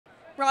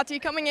Rati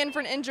coming in for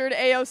an injured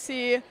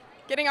AOC,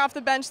 getting off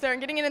the bench there and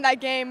getting into that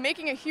game,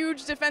 making a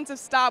huge defensive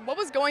stop. What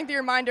was going through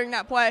your mind during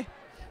that play?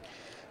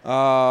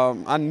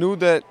 I knew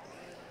that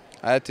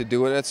I had to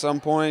do it at some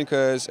point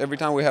because every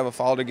time we have a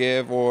foul to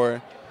give or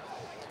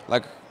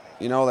like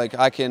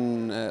I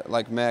can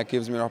like Matt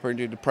gives me an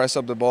opportunity to press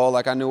up the ball,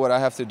 like I knew what I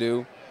have to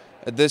do.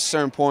 At this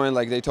certain point,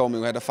 like they told me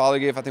we had a foul to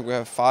give. I think we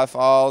have 5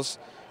 fouls,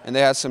 and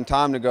they had some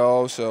time to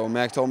go. So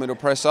Mac told me to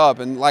press up,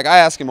 and like I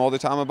ask him all the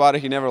time about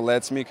it. He never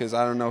lets me because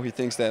I don't know. He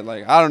thinks that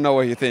like I don't know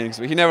what he thinks,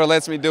 but he never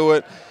lets me do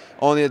it.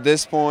 Only at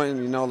this point,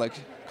 like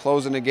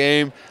closing the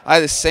game. I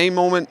had the same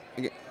moment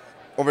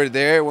over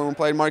there when we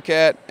played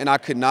Marquette, and I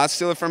could not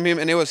steal it from him,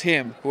 and it was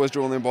him who was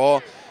dribbling the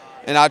ball.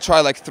 And I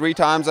tried like 3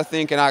 times, I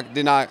think, and I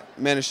did not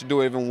manage to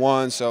do it even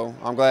once. So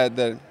I'm glad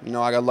that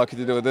I got lucky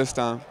to do it this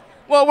time.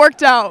 Well, it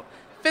worked out.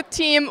 5th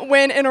team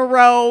win in a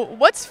row.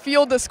 What's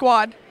fueled the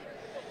squad?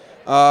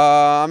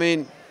 I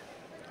mean,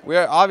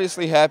 we're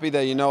obviously happy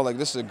that like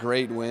this is a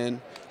great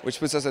win, which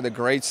puts us at a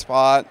great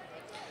spot.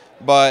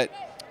 But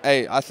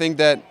hey, I think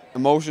that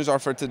emotions are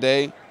for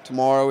today.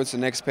 Tomorrow it's the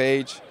next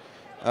page.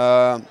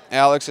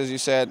 Alex, as you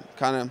said,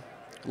 kind of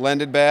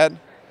landed bad.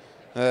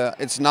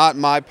 It's not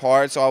my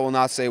part, so I will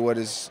not say what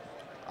is.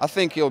 I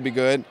think he'll be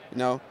good.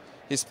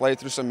 He's played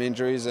through some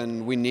injuries,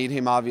 and we need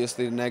him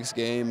obviously the next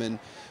game. And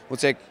we'll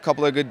take a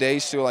couple of good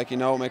days to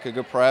make a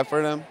good prep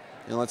for them,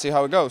 and let's see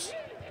how it goes.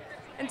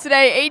 And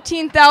today,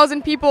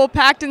 18,000 people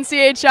packed in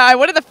CHI.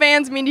 What do the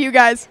fans mean to you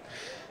guys?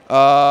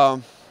 I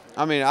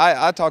mean,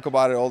 I talk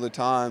about it all the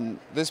time.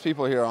 These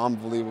people here are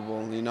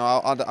unbelievable.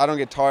 I don't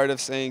get tired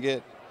of saying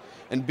it.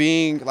 And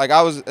being, like,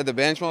 I was at the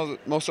bench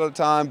most of the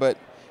time, but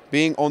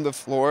being on the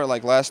floor,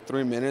 like, last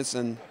 3 minutes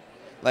and,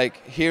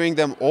 like, hearing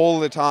them all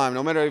the time,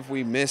 no matter if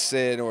we miss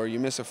it or you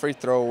miss a free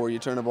throw or you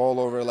turn the ball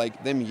over,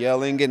 like, them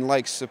yelling and,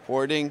 like,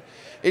 supporting,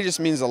 it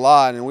just means a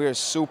lot. And we are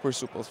super,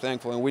 super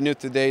thankful. And we knew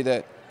today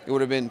that it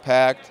would have been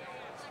packed.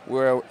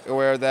 We're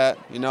aware of that,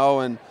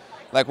 and,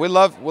 like, we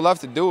love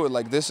to do it.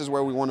 Like, this is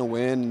where we want to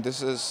win.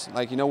 This is,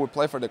 like, we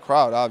play for the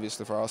crowd,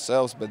 obviously, for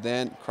ourselves, but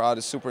then crowd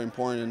is super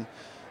important. And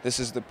this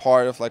is the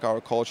part of, like,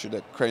 our culture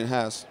that Creighton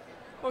has.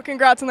 Well,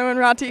 congrats on the win,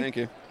 Rati. Thank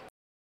you.